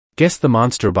Guess the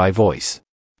monster by voice.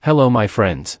 Hello my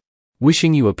friends.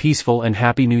 Wishing you a peaceful and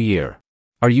happy new year.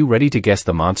 Are you ready to guess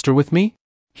the monster with me?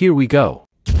 Here we go.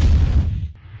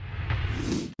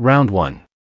 Round 1.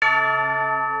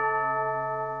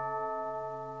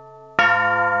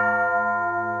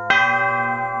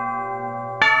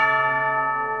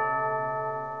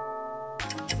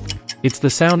 It's the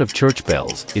sound of church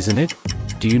bells, isn't it?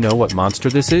 Do you know what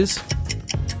monster this is?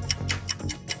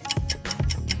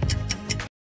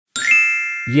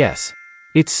 Yes,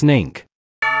 it's Snake.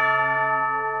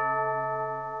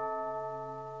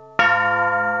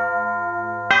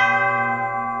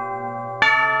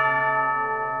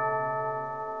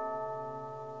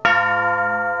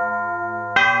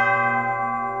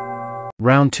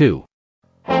 Round 2.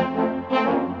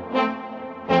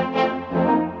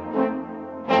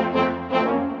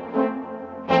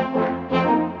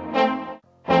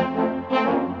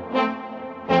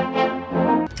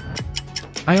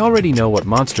 I already know what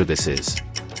monster this is.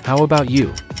 How about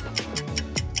you?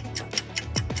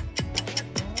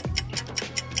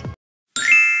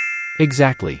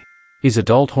 Exactly. Is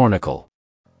adult Hornacle.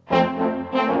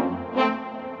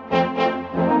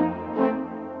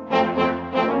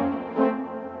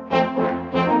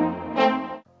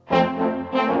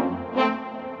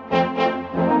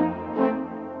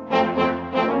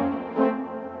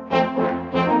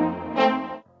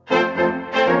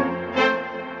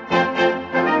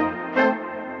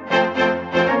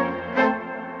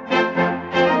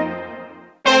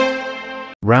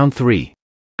 Round 3.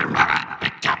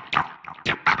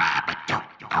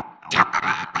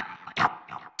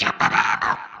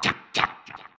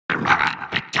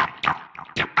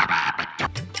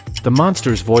 The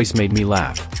monster's voice made me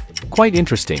laugh. Quite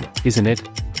interesting, isn't it?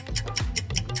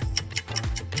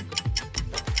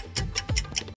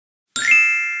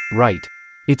 Right.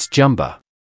 It's JUMBA.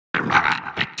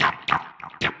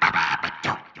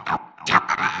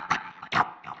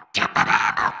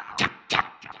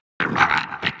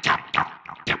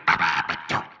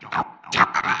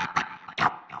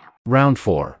 Round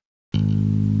 4.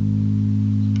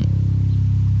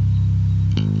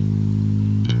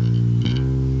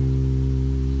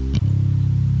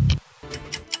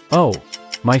 Oh,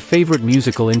 my favorite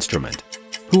musical instrument.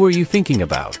 Who are you thinking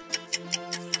about?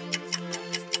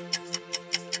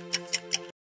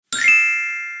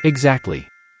 Exactly.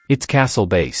 It's castle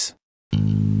bass.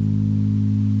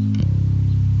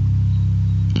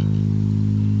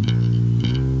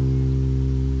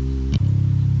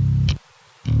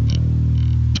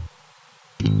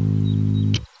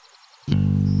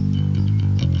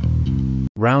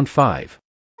 Round 5.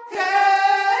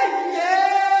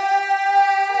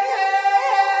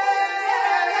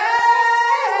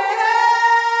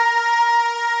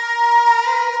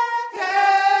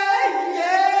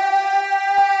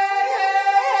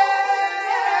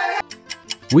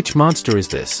 Which monster is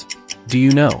this? Do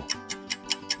you know?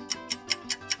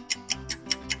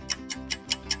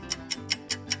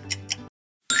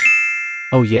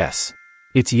 Oh yes.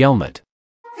 It's Yelmet.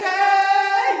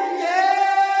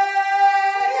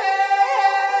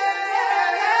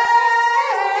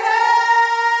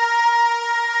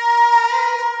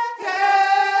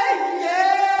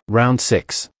 Round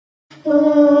 6.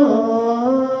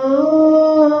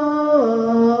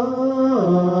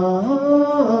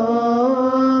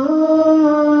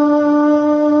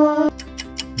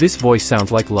 This voice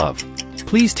sounds like love.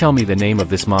 Please tell me the name of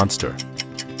this monster.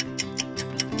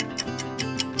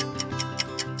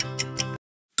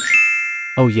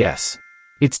 Oh yes.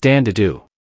 It's Dan-da-do.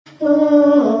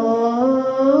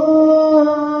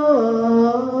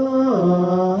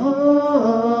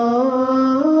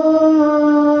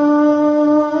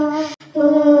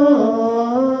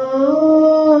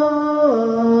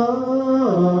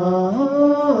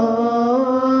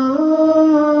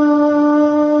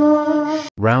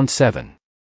 Round 7.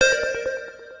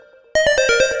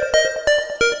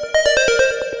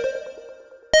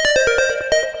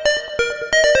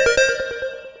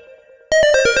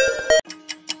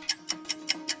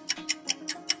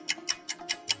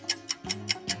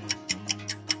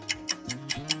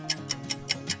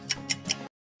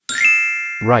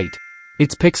 Right.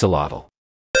 It's Pixelotl.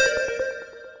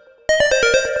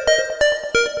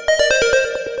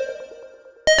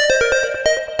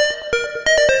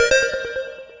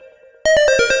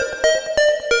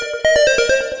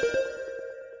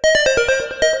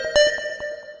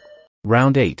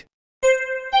 Round 8.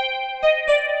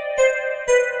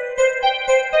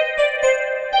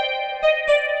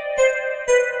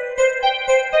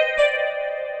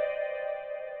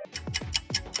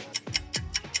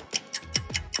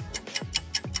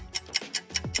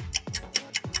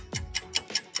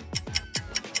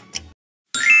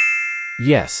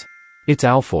 Yes. It's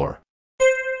ALPHUR.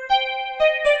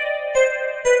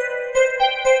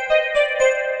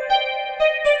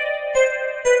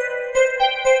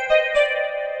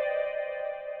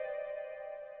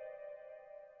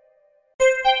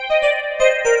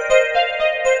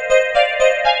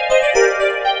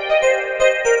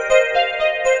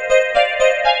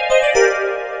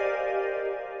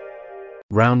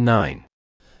 Round 9.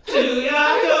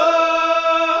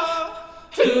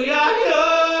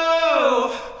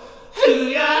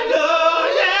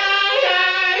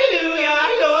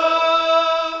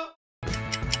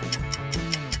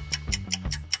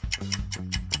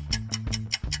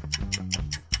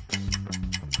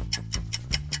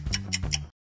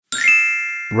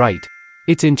 Right.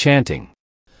 It's enchanting.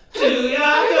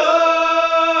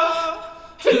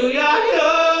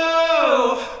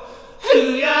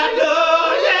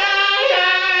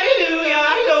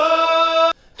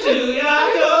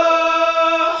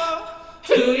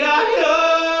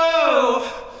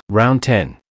 Round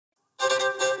 10.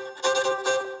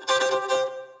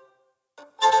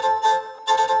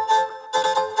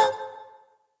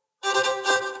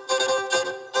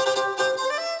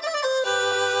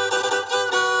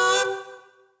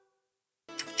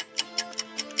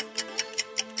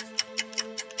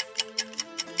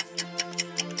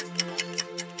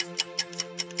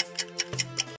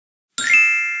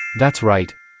 That's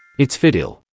right. It's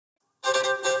fiddle.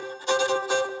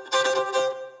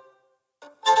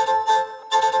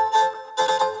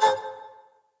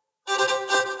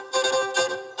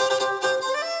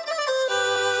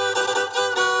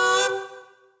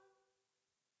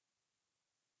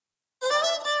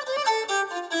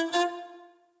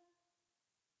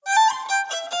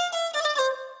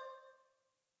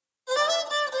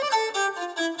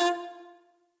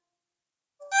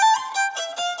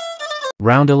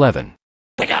 Round 11.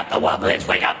 Wake up the Wobblins,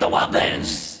 wake up the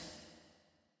Wobblins.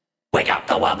 Wake up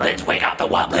the Wobblins, wake up the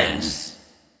Wobblins.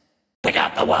 Wake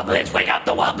up the Wobblins, wake up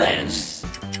the Wobblins.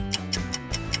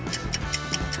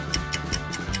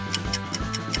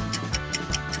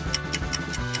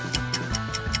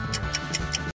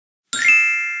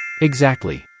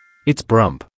 Exactly. It's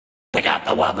Brump. Wake up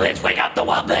the Wobblins, wake up the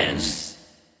Wobblins.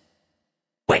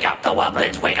 Wake up the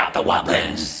Wobblins, wake up the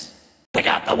Wobblins. Wake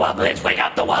up the Wobblins, wake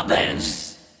up the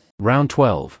Wobblins. Round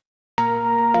 12.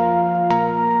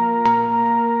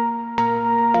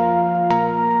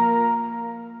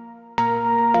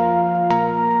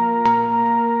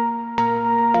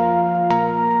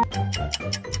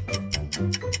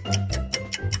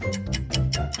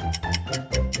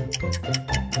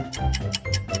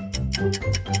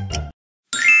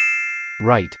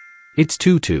 Right. It's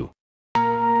Tutu.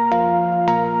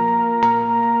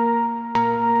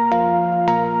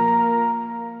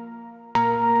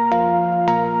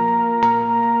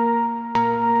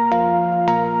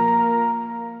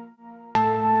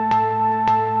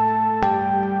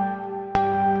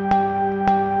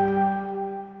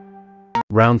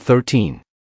 Round 13.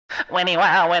 Winnie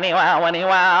wow, Winnie wow, Winnie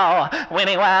wow,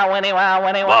 Winnie wow, Winnie wow,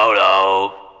 Winnie wow.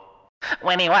 Whoa,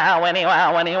 Winnie wow, Winnie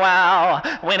wow, Winnie wow,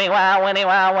 Winnie wow, Winnie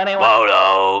wow, Winnie wow.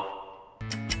 whoa.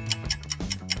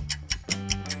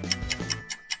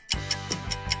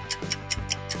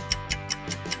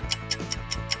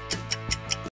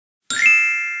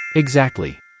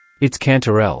 Exactly. It's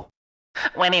Cantarell.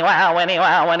 Winnie wow, Winnie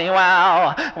wow, Winnie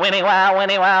wow, Winnie wow,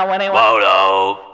 Winnie wow, Winnie wow. Whoa.